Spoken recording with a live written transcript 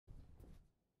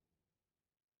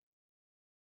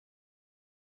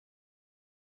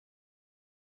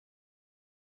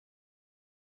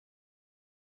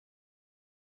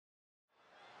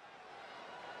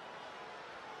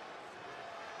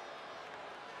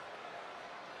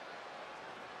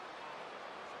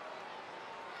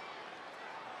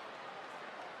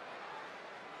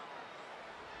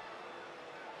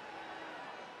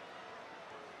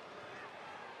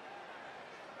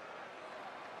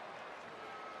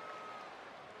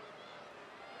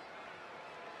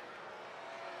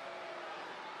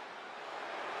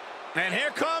And here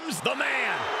comes the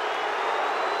man.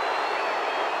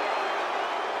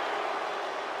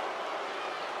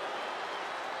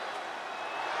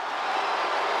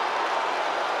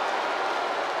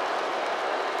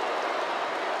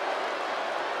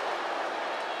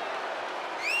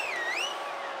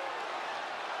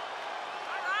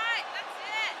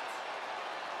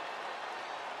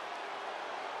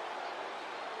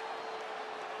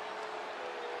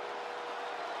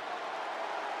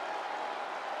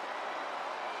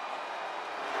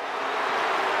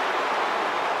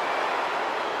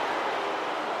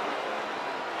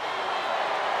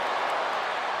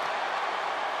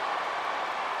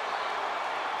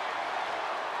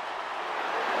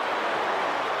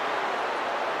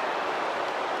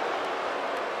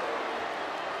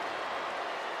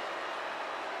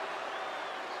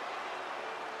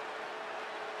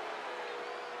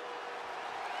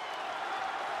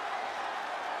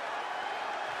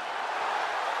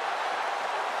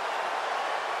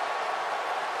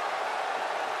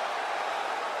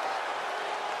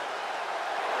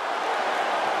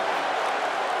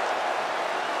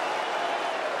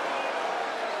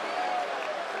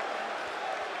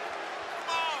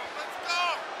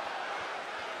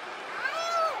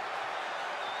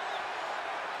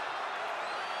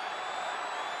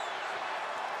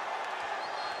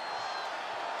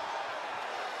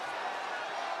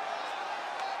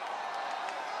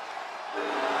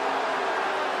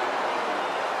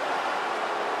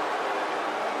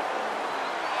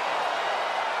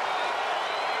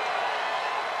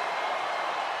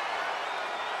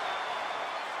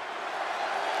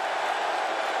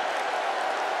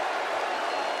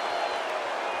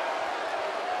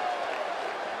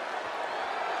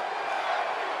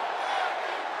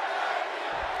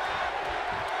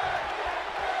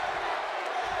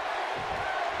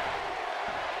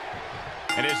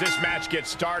 And as this match gets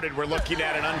started, we're looking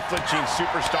at an unflinching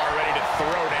superstar ready to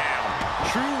throw down.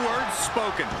 True words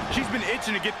spoken. She's been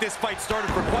itching to get this fight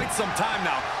started for quite some time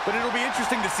now, but it'll be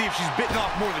interesting to see if she's bitten off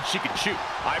more than she can chew.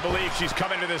 I believe she's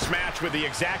coming to this match with the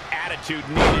exact attitude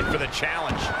needed for the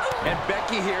challenge. And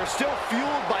Becky here, still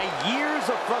fueled by years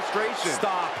of frustration.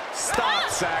 Stop,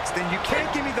 Saxton. You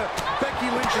can't give me the Becky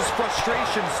Lynch's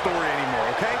frustration story anymore,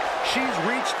 okay? She's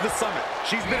reached the summit.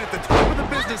 She's been at the top of the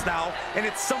business now, and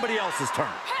it's somebody else's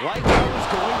turn. Like I was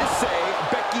going to say,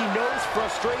 Becky knows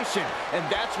frustration, and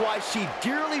that's why she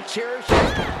dearly cherishes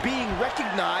being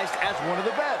recognized as one of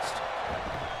the best.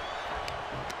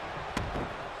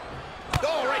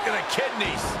 Oh, right to the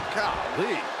kidneys.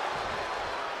 Golly.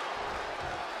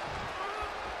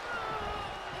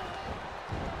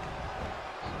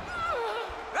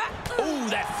 Ooh,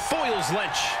 that foils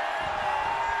Lynch.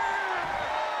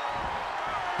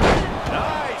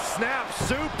 Nice snap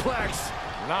suplex.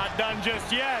 Not done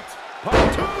just yet.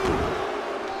 Part two.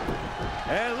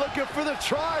 And looking for the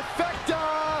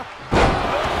trifecta. The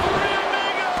Three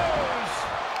Amigos.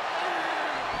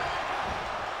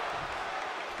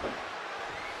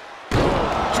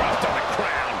 Dropped on the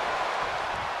crown.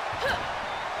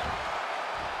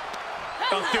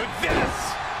 Don't do this.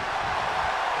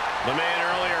 The man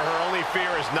earlier, her only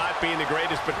fear is not being the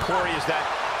greatest, but Corey, is that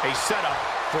a setup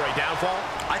for a downfall?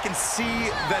 I can see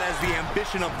that as the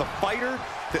ambition of the fighter,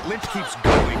 that Lynch keeps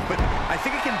going, but I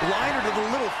think it can blind her to the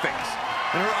little things,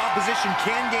 and her opposition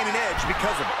can gain an edge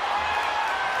because of it.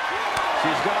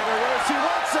 She's got her where she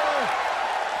wants her.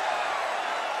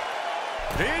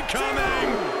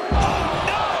 Incoming! Oh,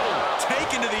 no!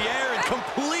 Taken to the air and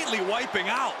completely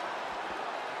wiping out.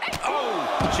 Oh,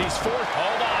 she's forced.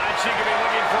 Hold on, she could be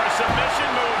looking for a submission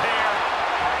move here.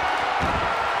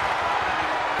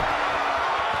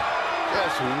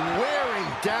 Just wearing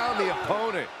down the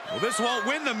opponent. Well, this won't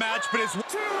win the match, but it's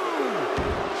two.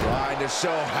 Trying to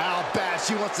show how bad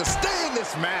she wants to stay in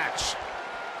this match.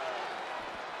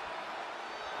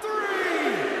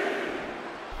 Three.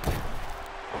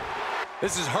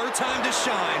 This is her time to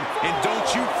shine, and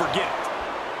don't you forget it.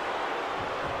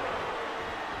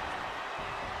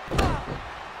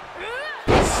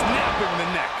 Snapping the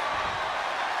neck.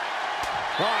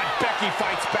 Oh, Becky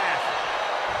fights back.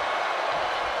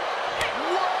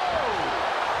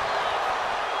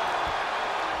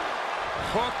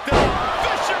 Hooked up.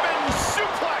 Fisherman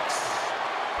suplex.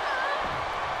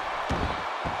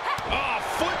 Oh,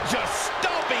 foot just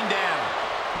stomping down.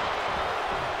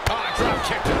 Oh, drop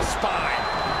kick to the spine.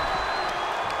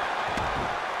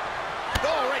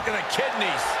 Oh, right to the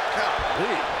kidneys.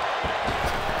 Golly.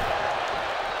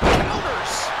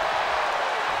 Counters.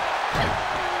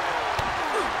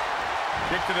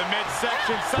 Kick to the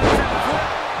midsection. Sunset flip.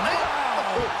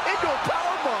 Wow. Into a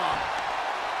powerbomb.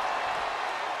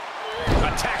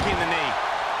 Attacking the knee.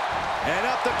 And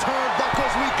up the turn.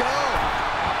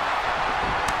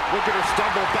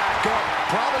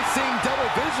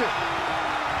 division.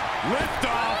 Lift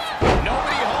off.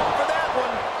 Nobody home for that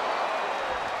one.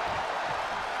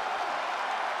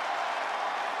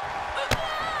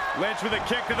 Lynch with a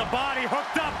kick to the body,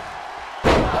 hooked up. Oh,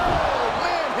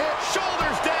 man, hit.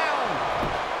 Shoulders down.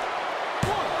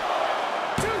 1,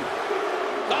 2.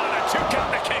 Oh, the 2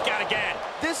 count, the kick out again.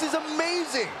 This is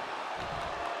amazing.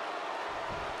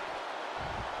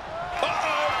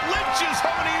 Uh-oh, Lynch is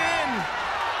honing in.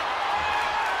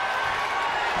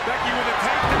 Becky with a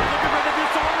takedown, looking for the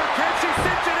disorder. Can she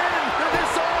cinch it in? The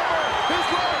disorder is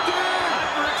locked in.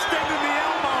 Hyperextending the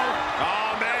elbow.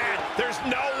 Oh, man, there's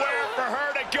nowhere for her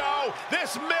to go.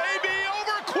 This may be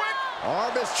over quick.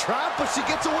 Arm is trapped, but she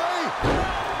gets away.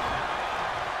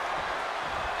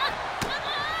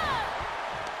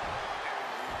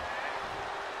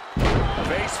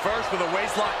 Face first with a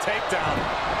waistlock takedown.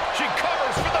 She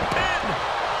covers for the pin.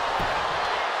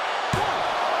 1,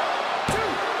 2,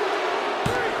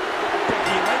 3.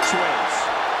 Becky Lynch wins.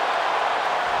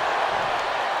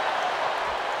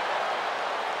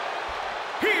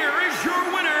 Here is your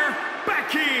winner,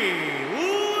 Becky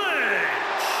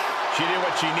Lynch. She did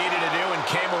what she needed to do and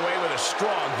came away with a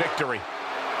strong victory.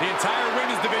 The entire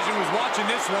women's division was watching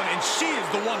this one, and she is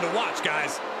the one to watch,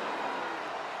 guys.